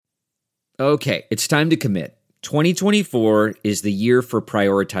Okay, it's time to commit. 2024 is the year for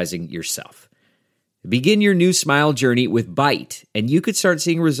prioritizing yourself. Begin your new smile journey with Byte, and you could start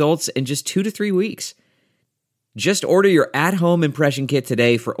seeing results in just 2 to 3 weeks. Just order your at-home impression kit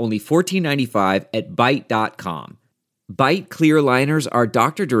today for only $14.95 at Byte.com. Byte clear liners are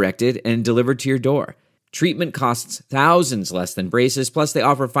doctor-directed and delivered to your door. Treatment costs thousands less than braces, plus they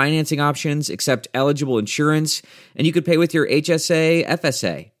offer financing options, accept eligible insurance, and you could pay with your HSA,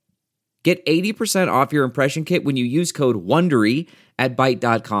 FSA. Get 80% off your impression kit when you use code WONDERY at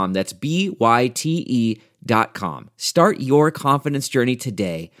Byte.com. That's BYTE.com. Start your confidence journey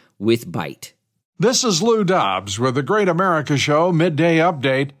today with Byte. This is Lou Dobbs with the Great America Show Midday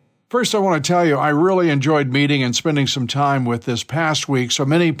Update. First, I want to tell you I really enjoyed meeting and spending some time with this past week so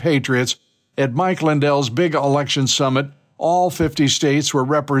many patriots at Mike Lindell's big election summit. All 50 states were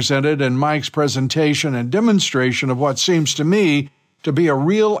represented, and Mike's presentation and demonstration of what seems to me to be a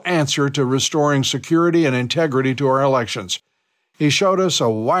real answer to restoring security and integrity to our elections. He showed us a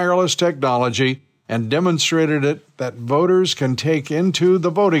wireless technology and demonstrated it that voters can take into the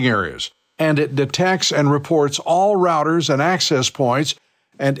voting areas, and it detects and reports all routers and access points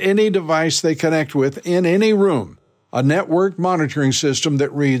and any device they connect with in any room, a network monitoring system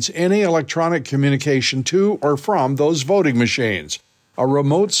that reads any electronic communication to or from those voting machines, a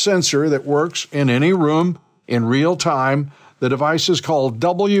remote sensor that works in any room in real time. The device is called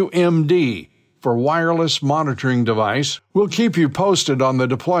WMD for Wireless Monitoring Device. We'll keep you posted on the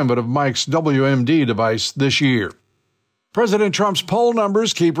deployment of Mike's WMD device this year. President Trump's poll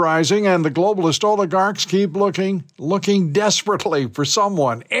numbers keep rising, and the globalist oligarchs keep looking desperately for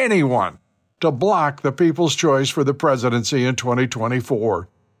someone, anyone, to block the people's choice for the presidency in 2024.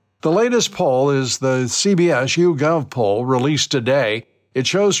 The latest poll is the CBS YouGov poll released today. It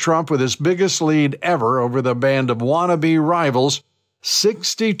shows Trump with his biggest lead ever over the band of wannabe rivals,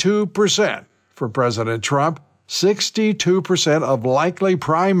 62% for President Trump. 62% of likely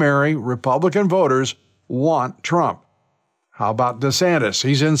primary Republican voters want Trump. How about DeSantis?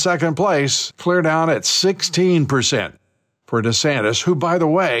 He's in second place, clear down at 16% for DeSantis, who, by the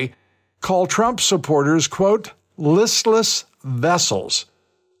way, called Trump supporters, quote, listless vessels.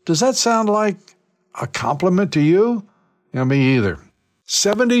 Does that sound like a compliment to you? Yeah, me either.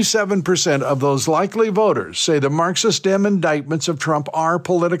 77% of those likely voters say the Marxist-Dem indictments of Trump are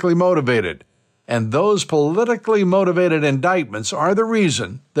politically motivated. And those politically motivated indictments are the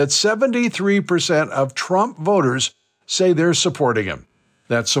reason that 73% of Trump voters say they're supporting him.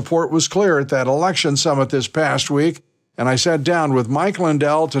 That support was clear at that election summit this past week, and I sat down with Mike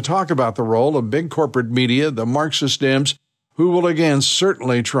Lindell to talk about the role of big corporate media, the Marxist Dems, who will again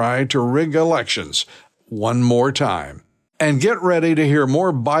certainly try to rig elections one more time. And get ready to hear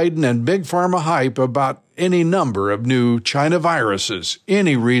more Biden and Big Pharma hype about any number of new China viruses,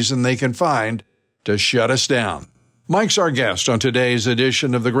 any reason they can find to shut us down. Mike's our guest on today's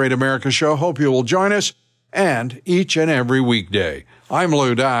edition of the Great America Show. Hope you will join us, and each and every weekday. I'm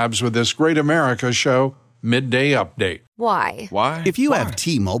Lou Dobbs with this Great America Show Midday Update. Why? If you have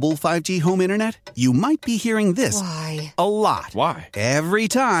T-Mobile 5G home internet, you might be hearing this a lot. Why? Every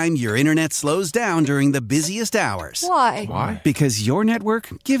time your internet slows down during the busiest hours. Why? Because your network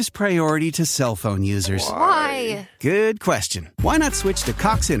gives priority to cell phone users. Why? Good question. Why not switch to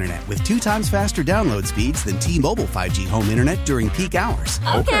Cox Internet with 2 times faster download speeds than T-Mobile 5G home internet during peak hours?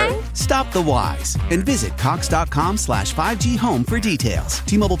 Okay. Stop the whys and visit cox.com/5G home for details.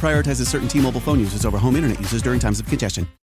 T-Mobile prioritizes certain T-Mobile phone users over home internet users during times of congestion.